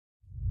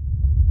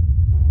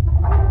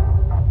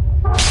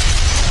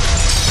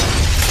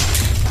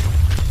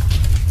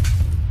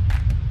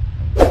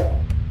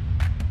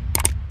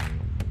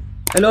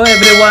Hello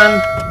everyone,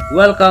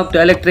 welcome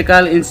to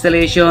Electrical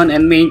Installation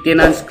and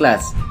Maintenance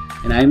class,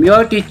 and I'm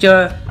your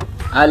teacher,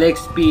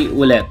 Alex P.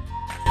 Ulep.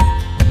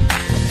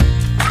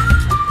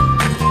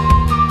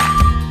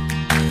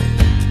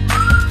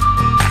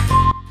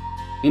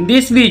 In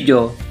this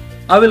video,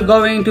 I will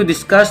going to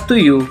discuss to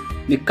you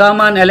the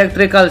common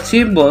electrical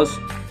symbols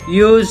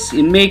used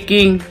in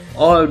making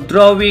or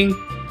drawing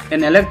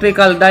an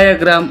electrical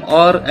diagram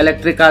or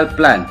electrical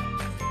plan.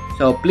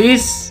 So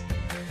please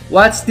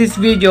watch this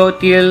video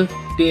till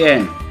the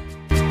end.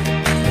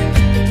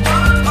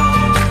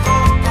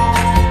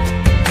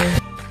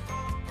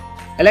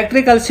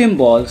 Electrical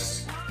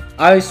symbols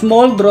are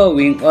small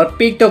drawing or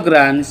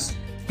pictograms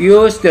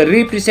used to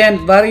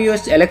represent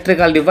various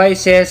electrical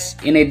devices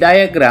in a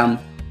diagram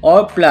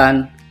or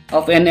plan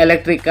of an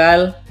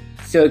electrical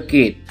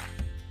circuit.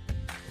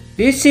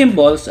 These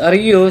symbols are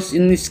used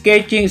in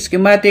sketching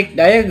schematic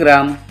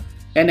diagram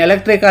and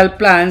electrical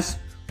plans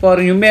for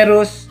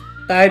numerous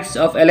types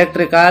of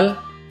electrical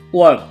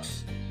works.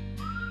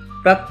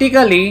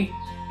 Practically,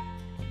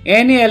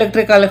 any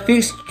electrical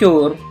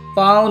fixture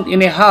found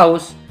in a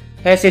house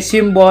has a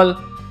symbol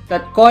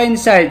that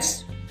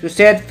coincides to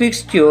said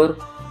fixture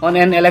on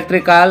an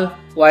electrical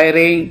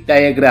wiring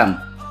diagram.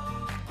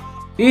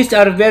 These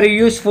are very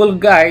useful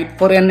guide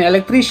for an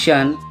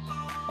electrician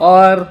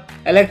or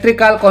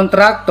electrical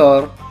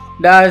contractor,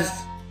 thus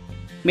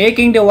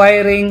making the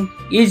wiring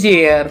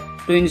easier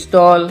to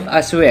install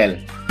as well.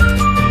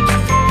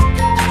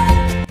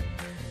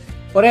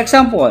 For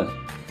example,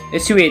 a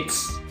switch.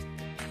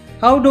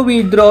 How do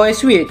we draw a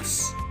switch?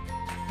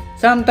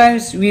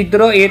 Sometimes we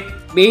draw it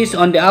based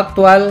on the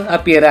actual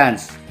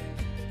appearance.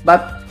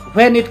 But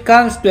when it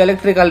comes to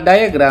electrical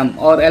diagram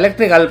or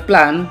electrical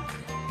plan,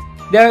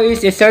 there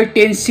is a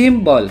certain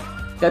symbol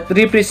that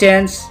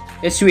represents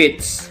a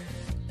switch.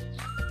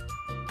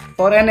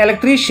 For an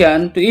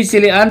electrician to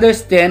easily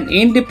understand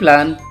in the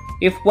plan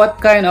if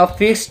what kind of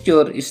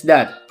fixture is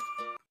that.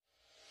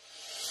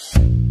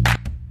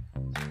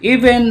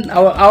 Even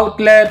our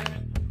outlet,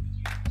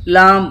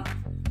 lamp,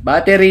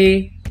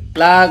 battery,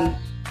 plug,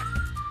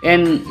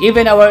 and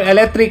even our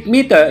electric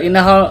meter in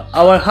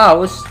our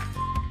house,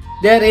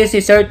 there is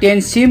a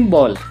certain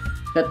symbol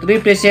that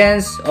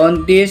represents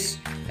on these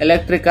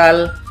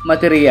electrical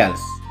materials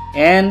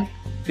and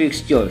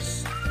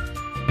fixtures.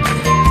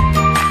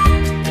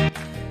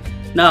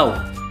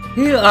 Now,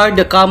 here are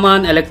the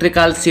common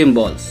electrical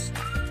symbols.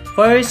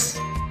 First,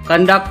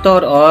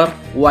 conductor or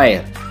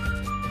wire.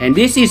 And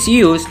this is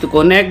used to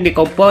connect the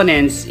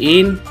components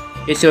in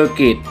a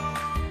circuit.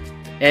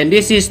 And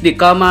this is the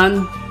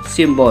common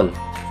symbol.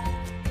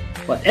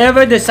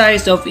 Whatever the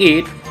size of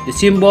it, the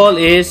symbol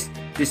is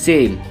the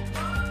same.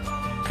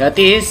 That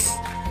is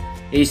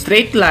a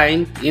straight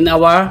line in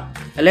our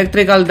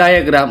electrical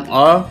diagram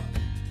or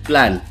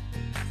plan.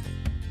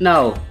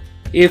 Now,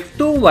 if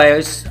two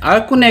wires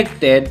are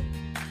connected,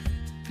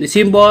 the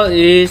symbol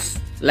is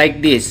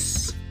like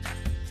this.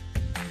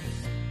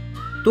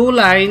 Two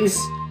lines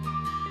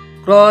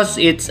cross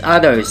each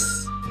others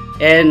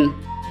and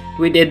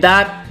with a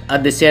dot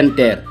at the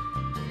center.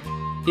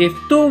 If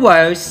two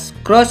wires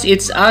cross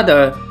each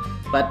other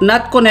but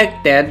not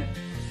connected,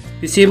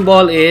 the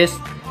symbol is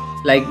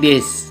like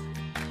this.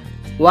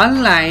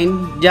 One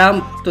line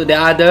jumps to the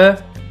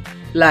other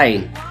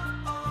line,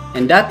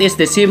 and that is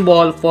the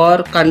symbol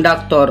for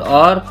conductor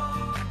or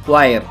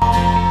wire.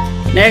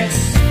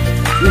 Next,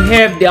 we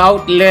have the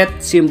outlet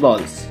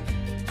symbols.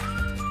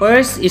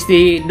 First is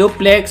the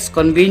duplex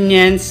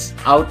convenience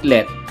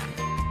outlet,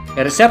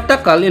 a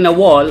receptacle in a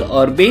wall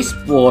or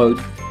baseboard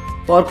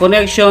for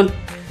connection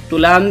to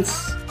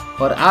lamps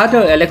or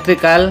other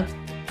electrical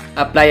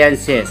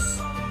appliances.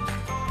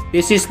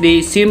 This is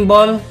the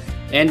symbol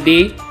and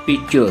the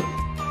picture.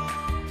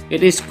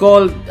 It is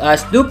called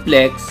as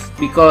duplex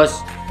because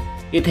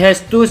it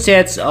has two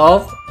sets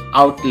of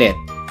outlet.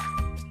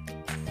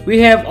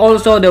 We have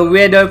also the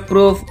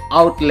weatherproof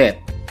outlet,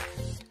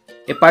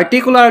 a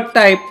particular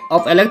type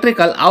of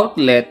electrical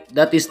outlet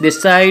that is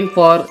designed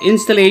for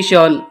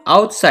installation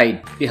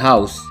outside the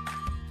house.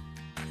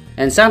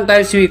 And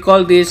sometimes we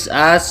call this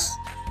as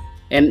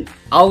an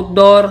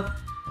outdoor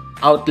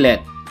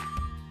outlet.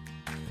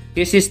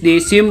 This is the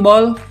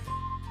symbol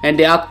and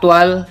the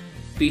actual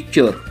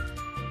picture.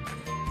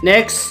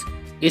 Next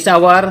is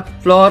our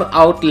floor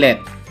outlet,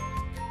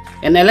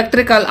 an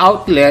electrical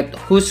outlet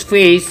whose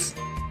face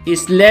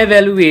is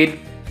level with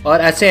or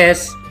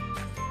access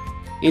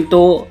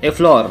into a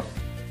floor.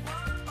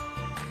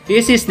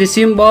 This is the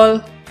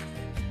symbol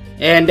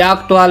and the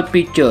actual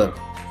picture.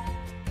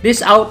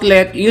 This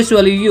outlet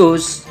usually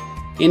used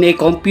in a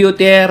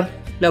computer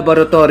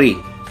laboratory.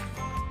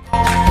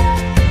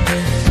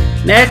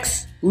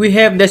 Next, we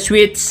have the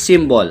switch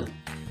symbol.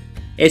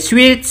 A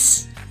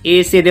switch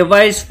is a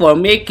device for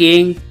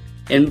making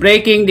and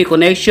breaking the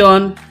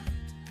connection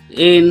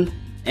in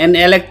an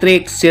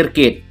electric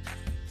circuit.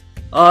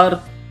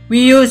 Or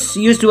we use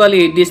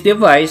usually this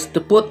device to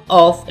put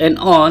off and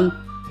on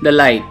the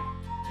light.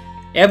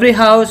 Every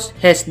house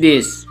has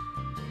this.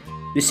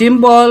 The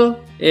symbol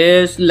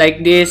is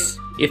like this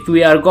if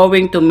we are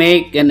going to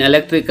make an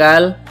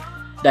electrical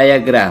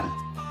diagram.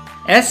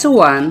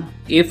 S1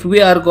 if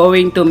we are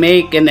going to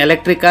make an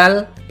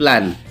electrical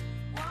plan.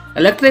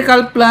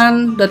 Electrical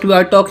plan that we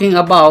are talking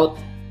about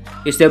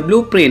is the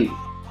blueprint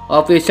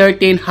of a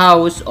certain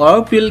house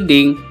or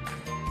building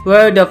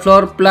where the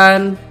floor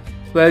plan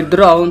were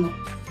drawn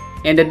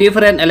and the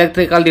different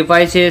electrical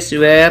devices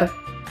were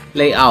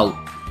laid out.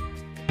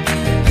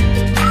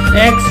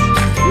 Next,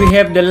 we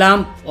have the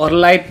lamp or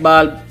light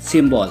bulb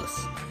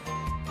symbols.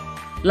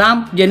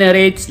 Lamp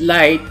generates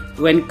light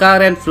when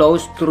current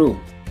flows through.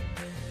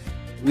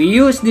 We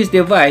use this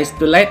device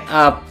to light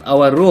up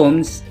our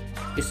rooms,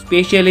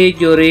 especially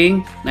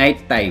during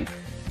night time.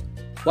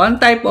 One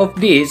type of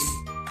this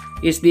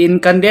is the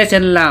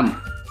incandescent lamp,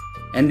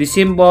 and the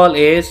symbol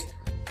is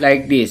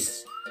like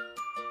this.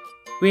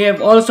 We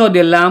have also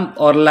the lamp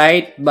or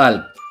light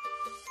bulb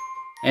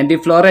and the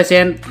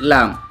fluorescent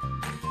lamp,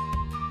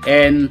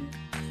 and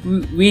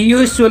we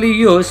usually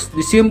use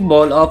the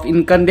symbol of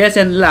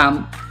incandescent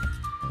lamp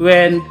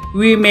when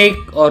we make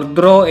or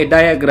draw a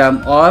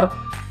diagram or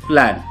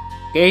plan.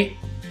 Okay.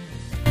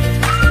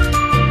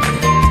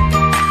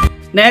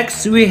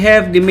 Next, we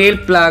have the male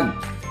plug,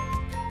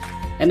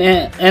 an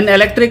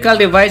electrical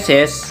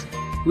devices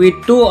with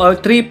 2 or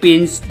 3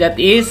 pins that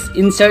is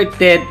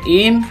inserted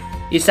in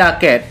a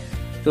socket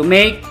to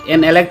make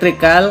an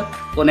electrical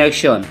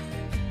connection.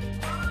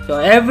 So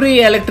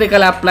every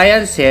electrical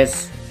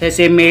appliances has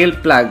a male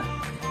plug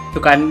to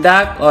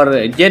conduct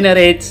or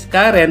generates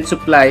current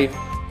supply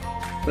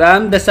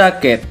from the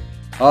socket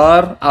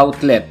or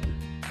outlet.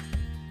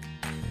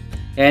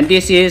 And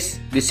this is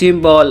the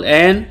symbol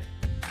and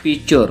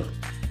picture.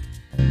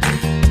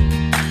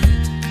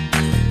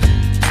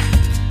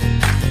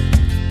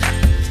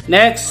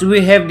 Next,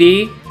 we have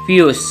the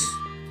fuse.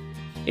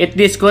 It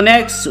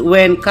disconnects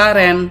when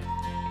current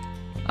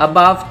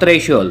above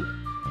threshold,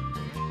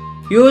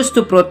 used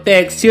to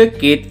protect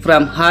circuit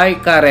from high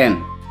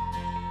current.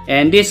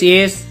 And this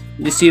is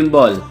the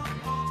symbol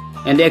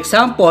and the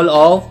example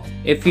of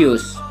a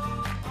fuse.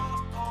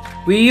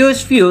 We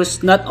use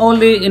fuse not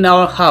only in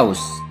our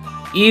house,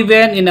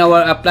 even in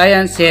our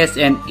appliances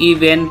and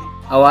even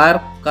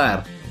our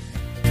car.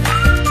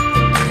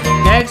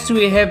 Next,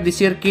 we have the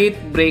circuit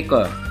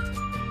breaker,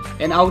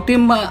 an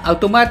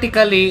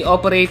automatically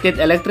operated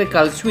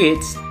electrical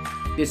switch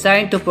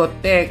designed to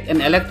protect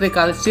an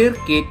electrical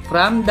circuit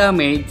from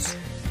damage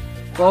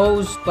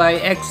caused by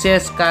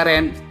excess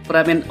current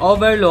from an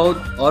overload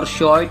or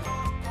short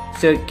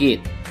circuit.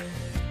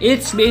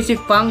 Its basic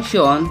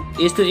function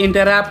is to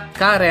interrupt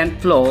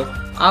current flow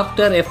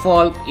after a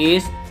fault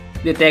is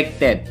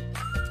detected,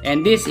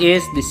 and this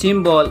is the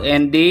symbol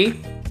and the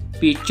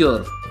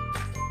picture.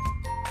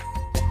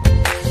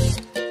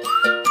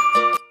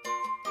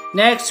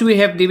 Next, we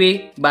have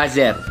the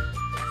buzzer.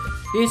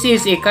 This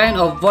is a kind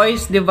of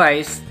voice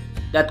device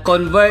that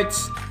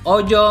converts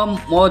audio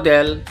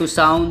model to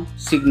sound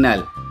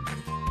signal.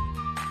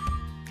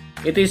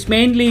 It is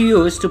mainly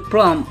used to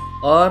prompt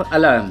or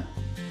alarm.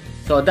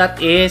 So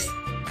that is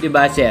the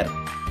buzzer.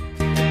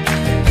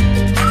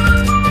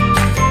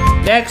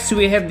 Next,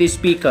 we have the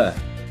speaker,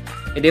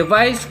 a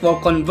device for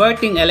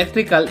converting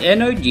electrical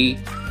energy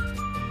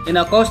in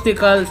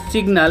acoustical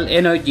signal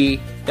energy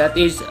that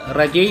is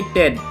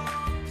radiated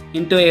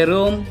into a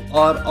room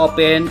or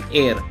open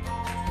air.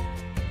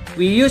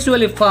 We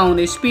usually found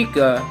a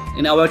speaker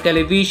in our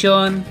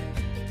television,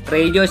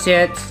 radio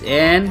sets,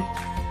 and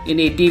in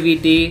a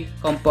DVD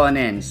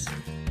components.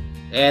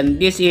 And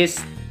this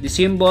is the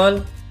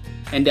symbol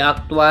and the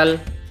actual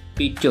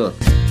picture.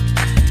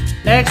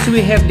 Next,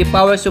 we have the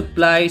power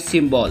supply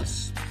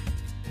symbols.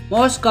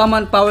 Most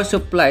common power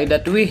supply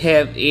that we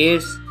have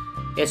is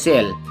a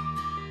cell.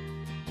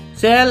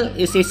 Cell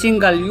is a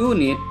single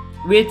unit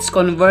which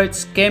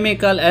converts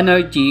chemical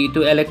energy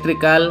to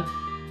electrical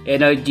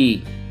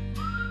energy.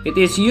 It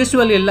is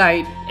usually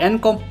light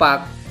and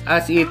compact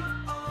as it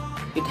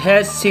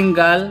has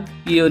single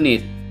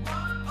unit.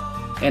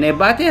 And a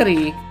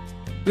battery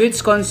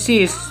which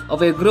consists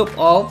of a group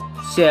of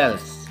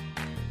cells.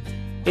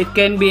 It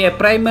can be a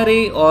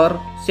primary or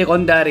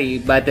secondary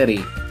battery,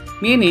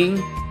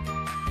 meaning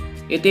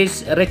it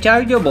is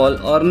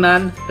rechargeable or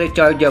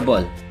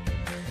non-rechargeable.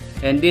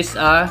 And these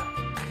are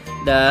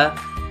the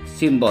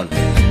symbols.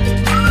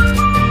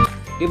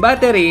 The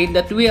battery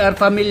that we are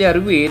familiar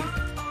with,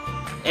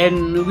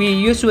 and we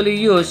usually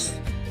use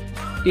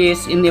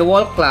this in a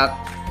wall clock,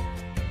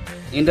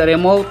 in the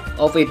remote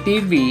of a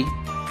TV,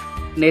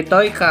 in a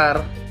toy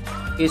car,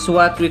 is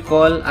what we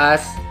call as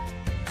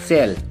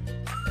cell.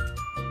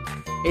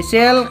 A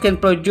cell can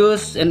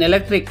produce an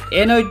electric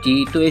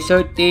energy to a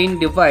certain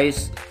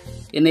device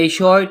in a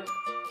short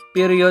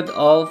period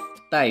of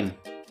time,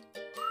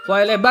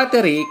 while a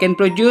battery can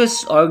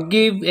produce or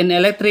give an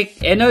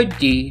electric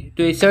energy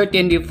to a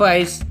certain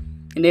device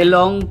in a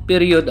long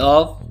period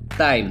of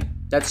time.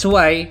 That's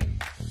why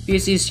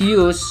this is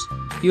used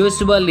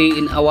usually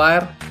in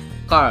our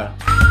car.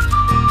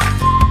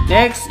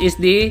 Next is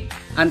the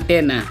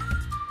antenna.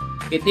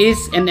 It is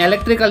an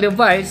electrical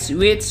device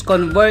which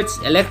converts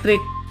electric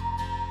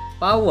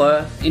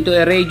power into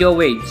a radio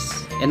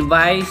waves and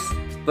vice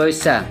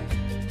versa.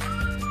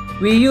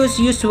 We use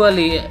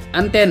usually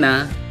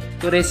antenna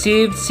to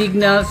receive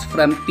signals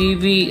from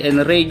TV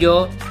and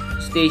radio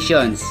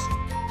stations,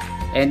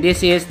 and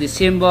this is the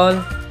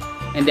symbol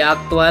and the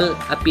actual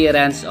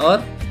appearance or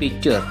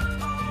picture.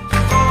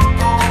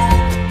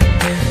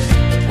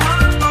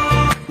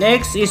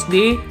 Next is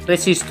the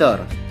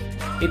resistor.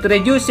 It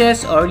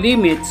reduces or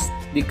limits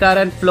the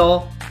current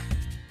flow,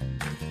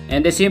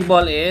 and the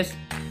symbol is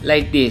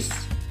like this.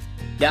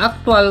 The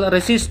actual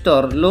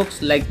resistor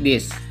looks like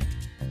this.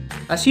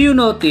 As you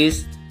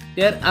notice,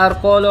 there are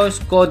colors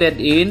coded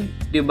in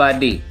the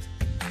body.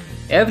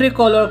 Every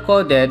color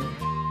coded,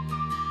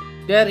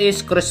 there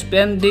is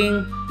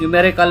corresponding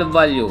numerical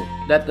value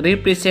that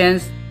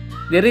represents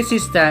the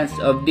resistance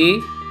of the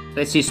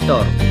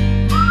resistor.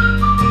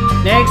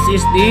 Next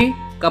is the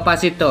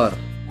capacitor.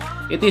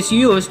 It is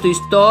used to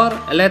store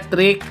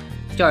electric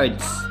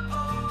charge.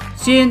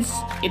 Since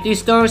it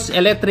stores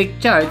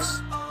electric charge,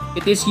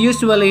 it is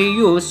usually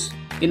used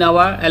in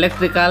our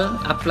electrical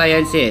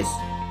appliances.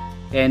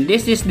 And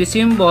this is the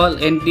symbol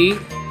in the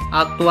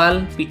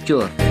actual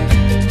picture.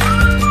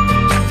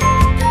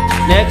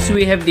 Next,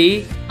 we have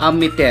the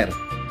ammeter.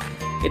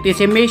 It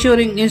is a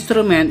measuring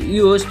instrument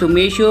used to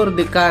measure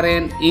the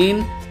current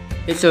in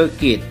a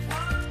circuit.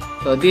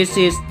 So this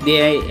is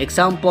the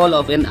example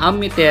of an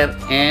ammeter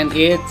and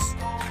its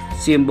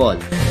symbol.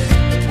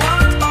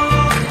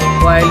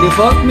 While the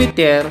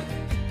voltmeter,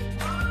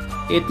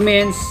 it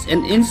means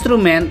an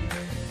instrument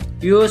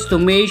used to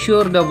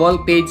measure the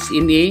voltage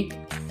in a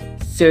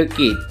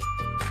circuit.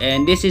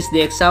 And this is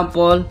the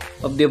example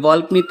of the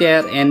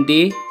voltmeter and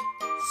the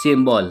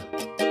symbol.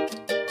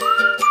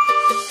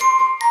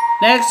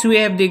 Next, we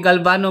have the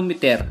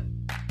galvanometer.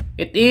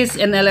 It is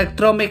an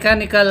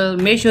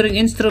electromechanical measuring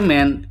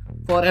instrument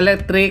for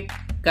electric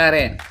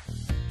current.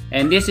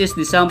 And this is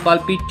the sample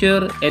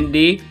picture and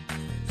the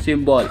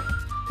symbol.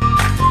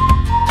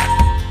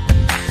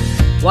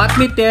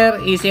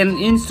 Wattmeter is an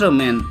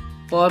instrument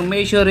for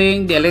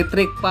measuring the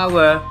electric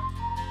power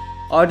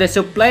or the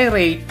supply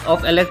rate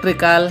of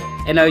electrical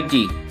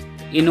energy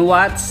in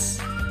watts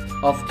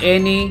of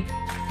any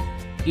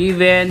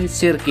given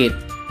circuit.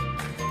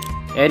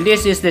 And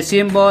this is the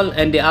symbol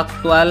and the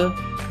actual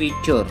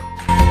picture.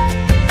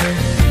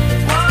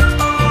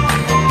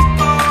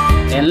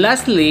 And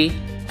lastly,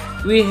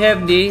 we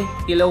have the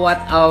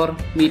kilowatt hour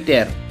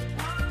meter.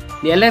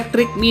 The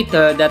electric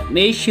meter that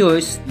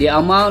measures the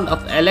amount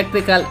of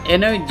electrical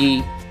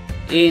energy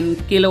in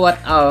kilowatt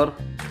hour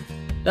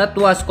that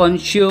was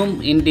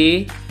consumed in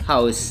the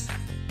house.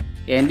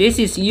 And this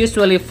is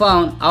usually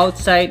found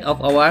outside of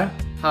our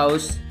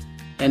house,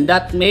 and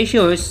that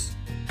measures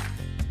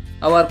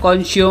our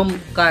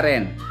consumed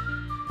current.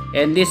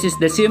 And this is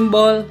the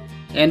symbol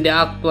and the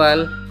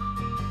actual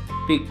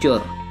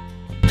picture.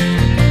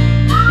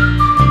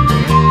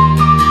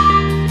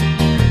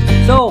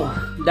 So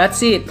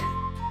that's it.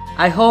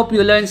 I hope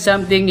you learned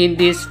something in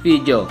this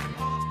video.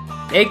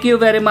 Thank you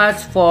very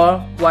much for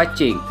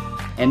watching,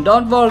 and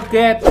don't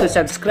forget to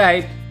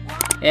subscribe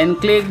and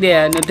click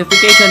the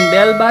notification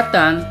bell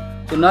button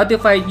to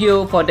notify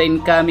you for the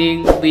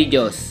incoming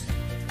videos.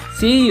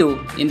 See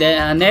you in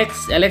the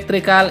next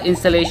electrical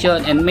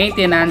installation and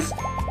maintenance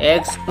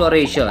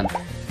exploration.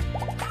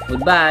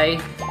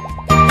 Goodbye.